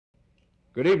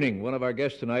Good evening. One of our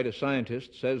guests tonight, a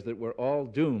scientist, says that we're all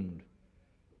doomed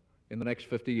in the next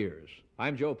 50 years.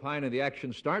 I'm Joe Pyne, and the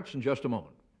action starts in just a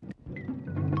moment.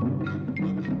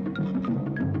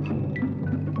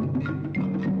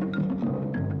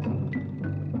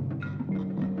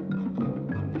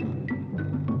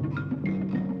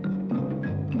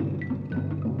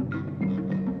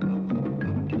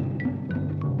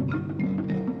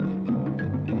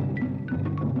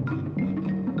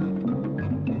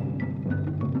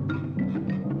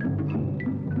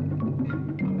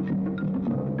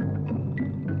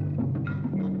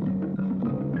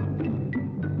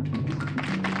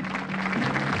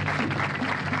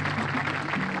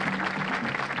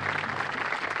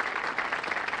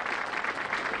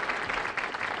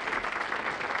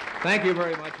 Thank you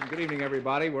very much, and good evening,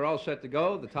 everybody. We're all set to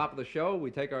go. The top of the show, we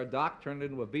take our dock, turn it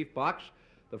into a beef box.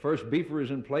 The first beefer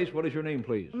is in place. What is your name,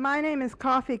 please? My name is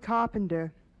Coffee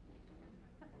Carpenter.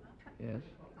 Yes.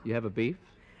 You have a beef?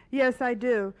 Yes, I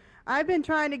do. I've been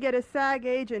trying to get a SAG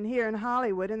agent here in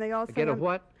Hollywood, and they all say Get a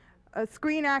what? A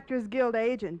Screen Actors Guild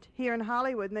agent here in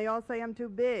Hollywood, and they all say I'm too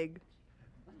big.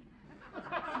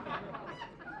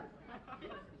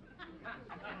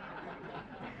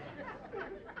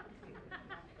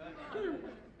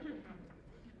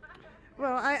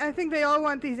 Well, I think they all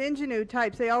want these ingenue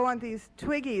types. They all want these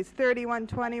Twiggies, 31,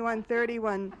 21,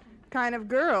 31 kind of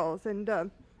girls. And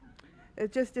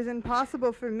it just isn't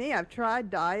possible for me. I've tried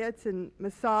diets and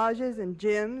massages and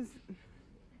gyms.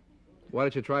 Why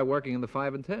don't you try working in the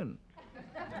 5 and 10?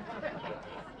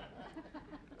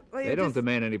 Well, they don't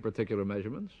demand any particular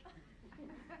measurements.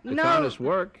 It's no, honest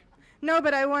work. No,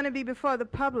 but I want to be before the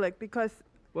public because...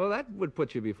 Well, that would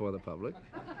put you before the public.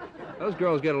 Those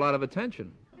girls get a lot of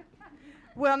attention.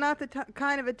 Well, not the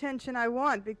kind of attention I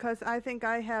want, because I think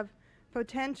I have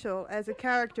potential as a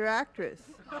character actress.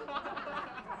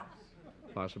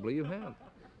 Possibly you have.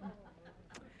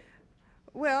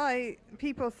 Well,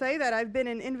 people say that. I've been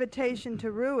in Invitation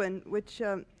to Ruin, which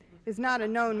is not a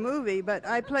known movie, but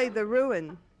I played the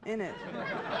ruin in it.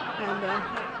 And,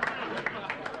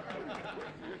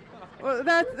 well,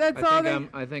 that's all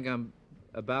I think I'm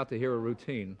about to hear a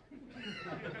routine.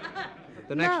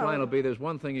 The next line will be, there's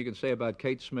one thing you can say about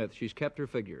Kate Smith. She's kept her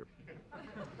figure.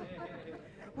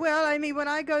 Well, I mean, when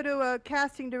I go to a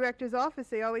casting director's office,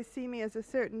 they always see me as a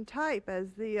certain type, as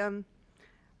the,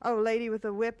 lady with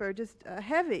a whip, or just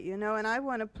heavy, you know, and I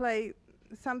want to play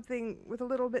something with a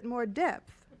little bit more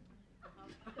depth.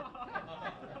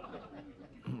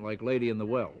 Like Lady in the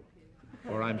Well,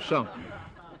 or I'm Sunk.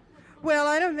 Well,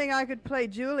 I don't think I could play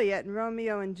Juliet in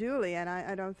Romeo and Juliet.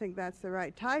 I don't think that's the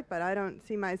right type, but I don't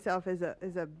see myself as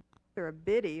a or a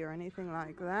biddy or anything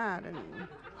like that. And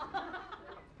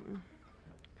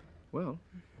well,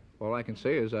 all I can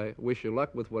say is I wish you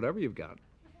luck with whatever you've got.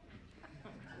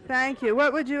 Thank you.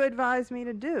 What would you advise me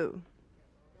to do?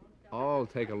 I'll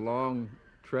take a long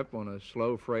trip on a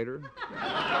slow freighter.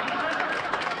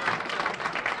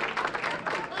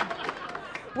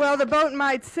 Well, the boat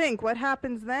might sink. What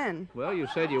happens then? Well, you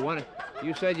said you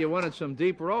wanted some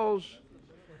deep rolls.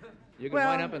 You can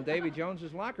wind up in Davy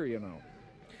Jones's locker, you know.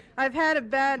 I've had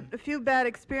a few bad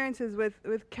experiences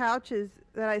with couches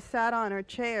that I sat on, or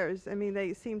chairs. I mean,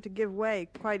 they seem to give way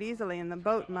quite easily, and the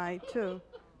boat might too.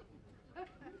 Yeah.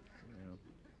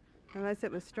 Unless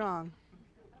it was strong.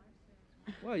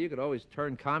 Well, you could always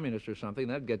turn communist or something.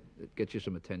 That'd get you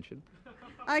some attention.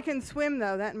 I can swim,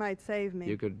 though. That might save me.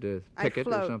 You could pick it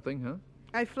or something, huh?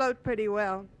 I float pretty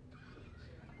well.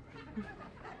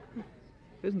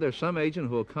 Isn't there some agent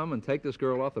who will come and take this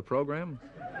girl off the program?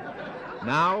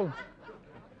 Now?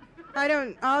 I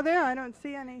don't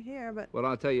see any here, but... Well,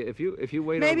 I'll tell you, if you wait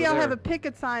over there... Maybe I'll have a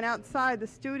picket sign outside the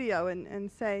studio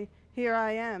and say, here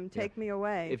I am, take me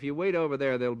away. If you wait over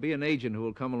there, there'll be an agent who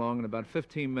will come along in about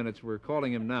 15 minutes. We're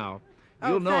calling him now.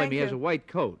 You'll know him. He has a white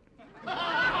coat.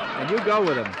 And you go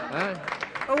with him, huh?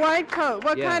 A white coat?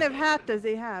 What kind of hat does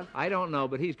he have? I don't know,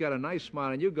 but he's got a nice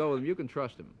smile, and you go with him. You can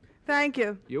trust him. Thank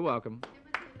you. You're welcome.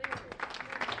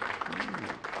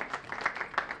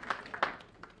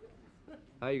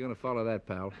 How are you going to follow that,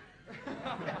 pal?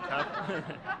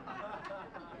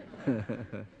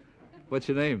 What's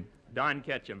your name? Don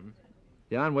Ketchum.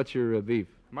 Don, what's your beef?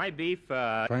 My beef,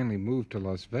 Finally moved to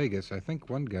Las Vegas. I think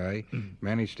one guy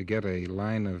managed to get a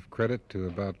line of credit to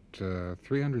about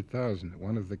 $300,000 at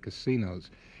one of the casinos.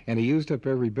 And he used up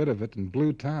every bit of it in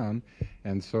Blue Town.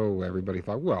 And so everybody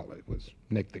thought, well, it was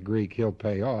Nick the Greek, he'll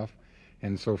pay off.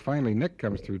 And so finally Nick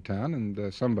comes through town,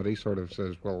 and somebody sort of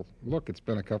says, well, look, it's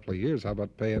been a couple of years. How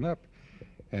about paying up?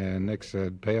 And Nick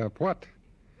said, pay up what?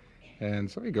 And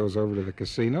so he goes over to the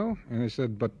casino, and he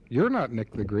said, "But you're not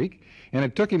Nick the Greek." And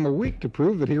it took him a week to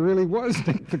prove that he really was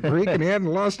Nick the Greek, and he hadn't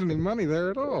lost any money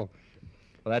there at all.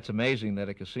 Well, that's amazing that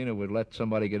a casino would let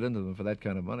somebody get into them for that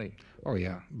kind of money. Oh,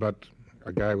 yeah, but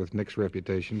a guy with Nick's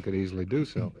reputation could easily do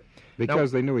so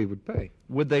because they knew he would pay.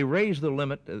 Would they raise the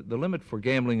limit for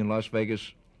gambling in Las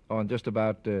Vegas on just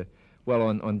about,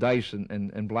 on dice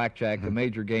and blackjack, the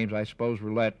major games, I suppose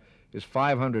roulette, is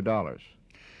 $500.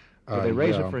 Would they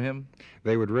raise it for him?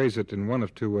 They would raise it in one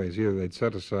of two ways. Either they'd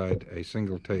set aside a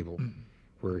single table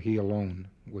where he alone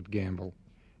would gamble,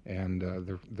 and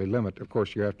the limit, of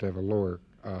course, you have to have a lower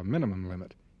minimum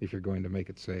limit if you're going to make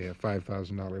it, say, a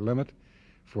 $5,000 limit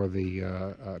for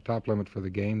the top limit for the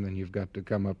game. Then you've got to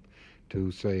come up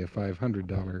to, say, a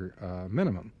 $500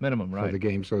 minimum. Minimum, right. For the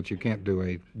game, so that you can't do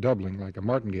a doubling like a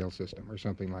martingale system or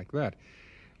something like that.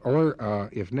 Or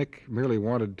if Nick merely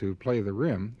wanted to play the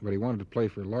rim, but he wanted to play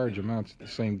for large amounts at the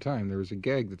same time, there was a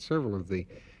gag that several of the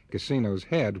casinos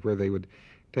had where they would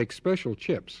take special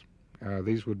chips.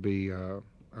 These would be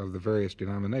of the various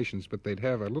denominations, but they'd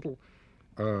have a little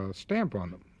stamp on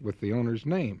them with the owner's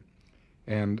name.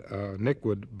 And Nick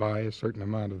would buy a certain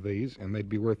amount of these, and they'd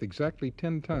be worth exactly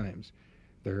 10 times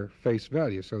their face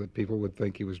value, so that people would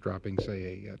think he was dropping,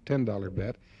 say, a $10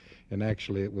 bet, and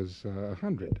actually it was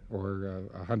 $100 or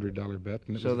a $100 bet,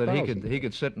 and it so was that $1,000. he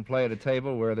could sit and play at a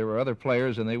table where there were other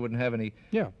players, and they wouldn't have any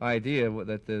idea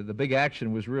that the big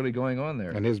action was really going on there.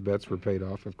 And his bets were paid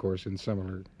off, of course, in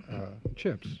similar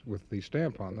chips with the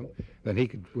stamp on them. Then he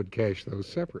would cash those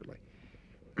separately.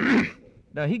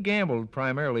 Now, he gambled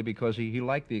primarily because he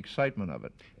liked the excitement of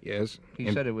it. Yes.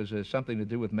 He said it was something to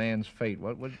do with man's fate.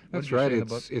 What that's did you right. say in the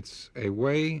book? It's a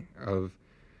way of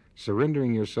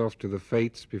surrendering yourself to the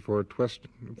fates before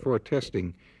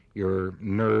testing your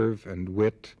nerve and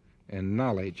wit and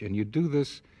knowledge. And you do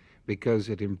this because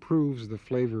it improves the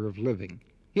flavor of living.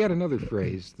 He had another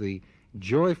phrase, the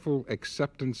joyful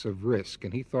acceptance of risk.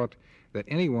 And he thought that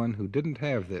anyone who didn't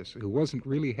have this, who wasn't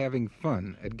really having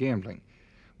fun at gambling,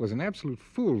 was an absolute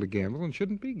fool to gamble and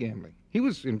shouldn't be gambling. He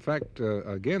was, in fact,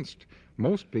 against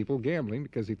most people gambling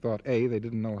because he thought, A, they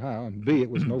didn't know how, and B, it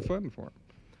was no fun for them.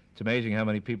 It's amazing how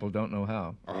many people don't know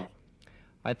how. Oh.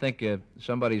 I think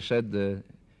somebody said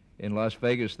in Las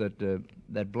Vegas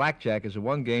that blackjack is the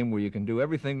one game where you can do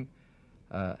everything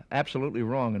absolutely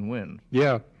wrong and win.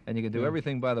 Yeah. And you can do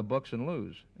everything by the books and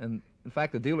lose. And, in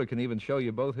fact, the dealer can even show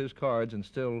you both his cards and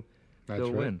still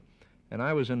win. And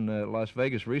I was in Las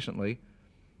Vegas recently,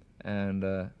 and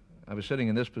I was sitting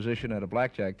in this position at a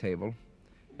blackjack table,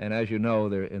 and as you know,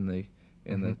 they're in the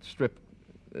strip.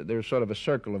 There's sort of a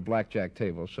circle of blackjack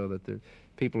tables, so that the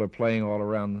people are playing all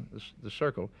around the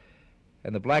circle.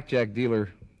 And the blackjack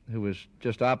dealer, who was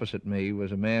just opposite me,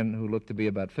 was a man who looked to be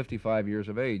about 55 years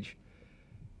of age.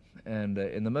 And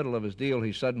in the middle of his deal,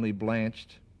 he suddenly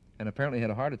blanched and apparently had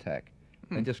a heart attack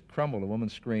and just crumbled. A woman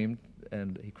screamed,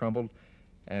 and he crumbled.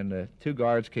 And two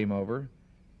guards came over,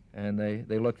 and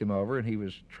they looked him over, and he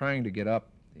was trying to get up.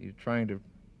 He was trying to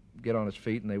get on his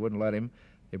feet, and they wouldn't let him.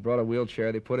 They brought a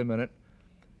wheelchair. They put him in it.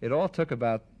 It all took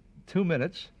about 2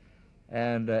 minutes,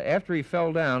 and after he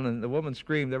fell down and the woman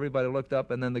screamed, everybody looked up,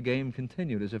 and then the game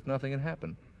continued as if nothing had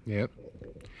happened. Yep.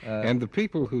 And the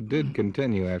people who did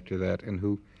continue after that and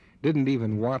who didn't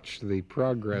even watch the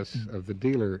progress of the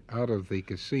dealer out of the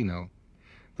casino,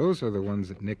 those are the ones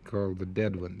that Nick called the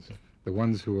dead ones, the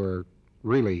ones who are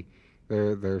really,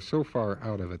 they're so far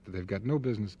out of it that they've got no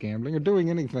business gambling or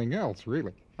doing anything else,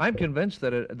 really. I'm convinced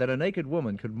that a naked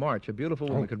woman could march, a beautiful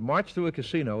woman could march through a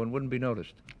casino and wouldn't be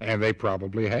noticed. And they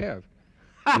probably have.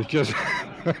 It's just...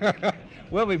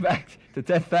 We'll be back to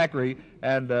Ted Thackery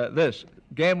and this,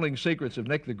 Gambling Secrets of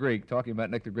Nick the Greek, talking about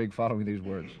Nick the Greek following these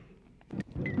words.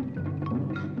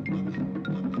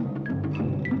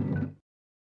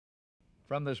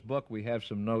 From this book, we have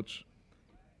some notes.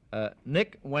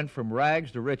 Nick went from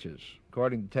rags to riches,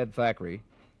 according to Ted Thackery,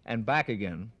 and back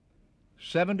again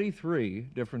 73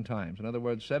 different times. In other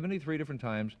words, 73 different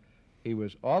times he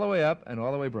was all the way up and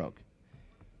all the way broke.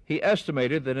 He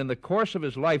estimated that in the course of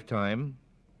his lifetime,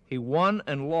 he won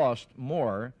and lost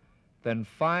more than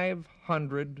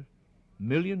 $500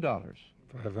 million.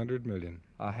 500 million.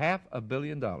 $500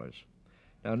 million.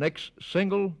 Now, Nick's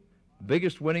single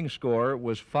biggest winning score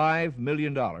was $5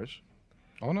 million.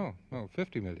 Oh, no,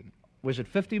 50 million. Was it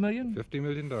 50 million? $50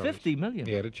 million. 50 million.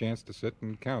 He had a chance to sit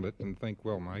and count it and think,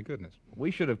 well, my goodness. We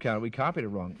should have counted. We copied it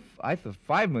wrong. I thought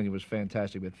 5 million was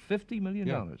fantastic, but $50 million.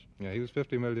 Yeah, he was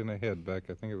 50 million ahead back,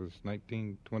 I think it was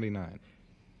 1929.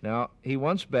 Now, he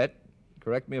once bet,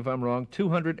 correct me if I'm wrong,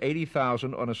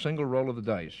 $280,000 on a single roll of the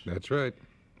dice. That's right.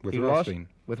 With he Rothstein.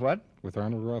 Lost, with what? With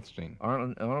Arnold Rothstein.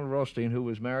 Arnold Rothstein, who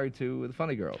was married to the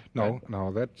funny girl. No, right?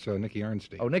 no, that's Nicky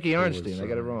Arnstein. Oh, Nicky Arnstein. I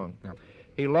got it wrong. Yeah.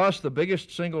 He lost the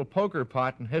biggest single poker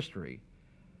pot in history,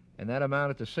 and that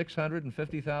amounted to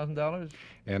 $650,000.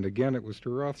 And again, it was to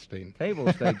Rothstein.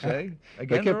 Table stakes, eh? Again, They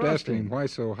kept to asking Rothstein. him why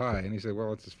so high, and he said,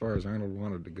 well, it's as far as Arnold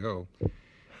wanted to go.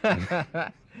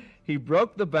 He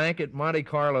broke the bank at Monte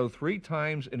Carlo 3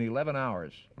 times in 11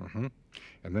 hours.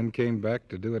 And then came back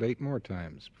to do it 8 more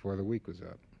times before the week was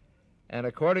up. And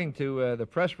according to the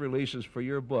press releases for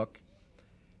your book,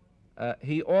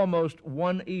 he almost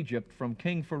won Egypt from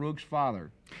King Farouk's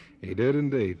father. He did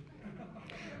indeed.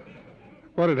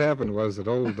 What had happened was that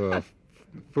old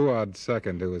Fuad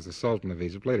II, who was the Sultan of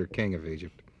Egypt, later King of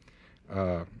Egypt,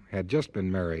 had just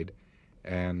been married,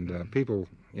 and people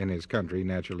in his country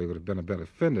naturally would have been a bit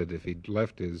offended if he'd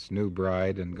left his new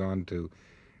bride and gone to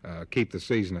keep the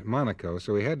season at Monaco,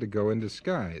 so he had to go in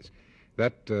disguise.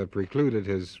 That precluded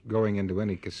his going into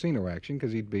any casino action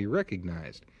because he'd be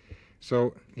recognized.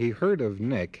 So he heard of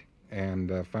Nick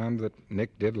and found that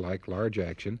Nick did like large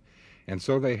action, and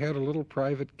so they had a little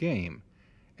private game.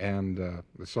 And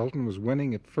the Sultan was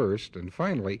winning at first, and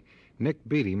finally Nick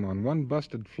beat him on 1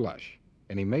 busted flush,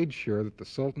 and he made sure that the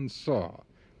Sultan saw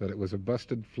that it was a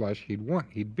busted flush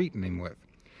he'd beaten him with.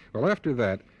 Well, after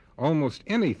that, almost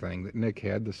anything that Nick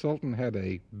had, the Sultan had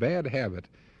a bad habit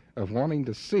of wanting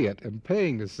to see it and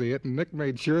paying to see it, and Nick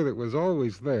made sure that it was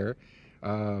always there.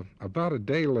 About a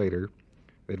day later,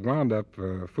 it wound up,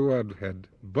 Fuad had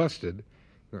busted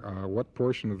what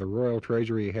portion of the royal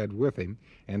treasury he had with him,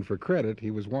 and for credit,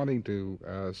 he was wanting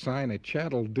to sign a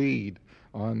chattel deed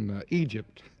on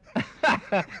Egypt.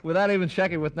 Without even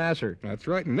checking with Nasser. That's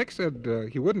right. And Nick said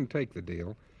he wouldn't take the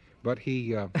deal, but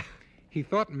he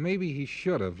thought maybe he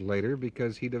should have later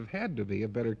because he'd have had to be a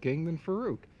better king than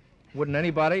Farouk. Wouldn't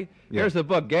anybody? Yeah. Here's the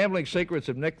book, Gambling Secrets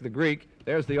of Nick the Greek.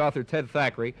 There's the author, Ted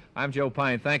Thackery. I'm Joe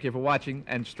Pyne. Thank you for watching,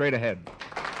 and straight ahead.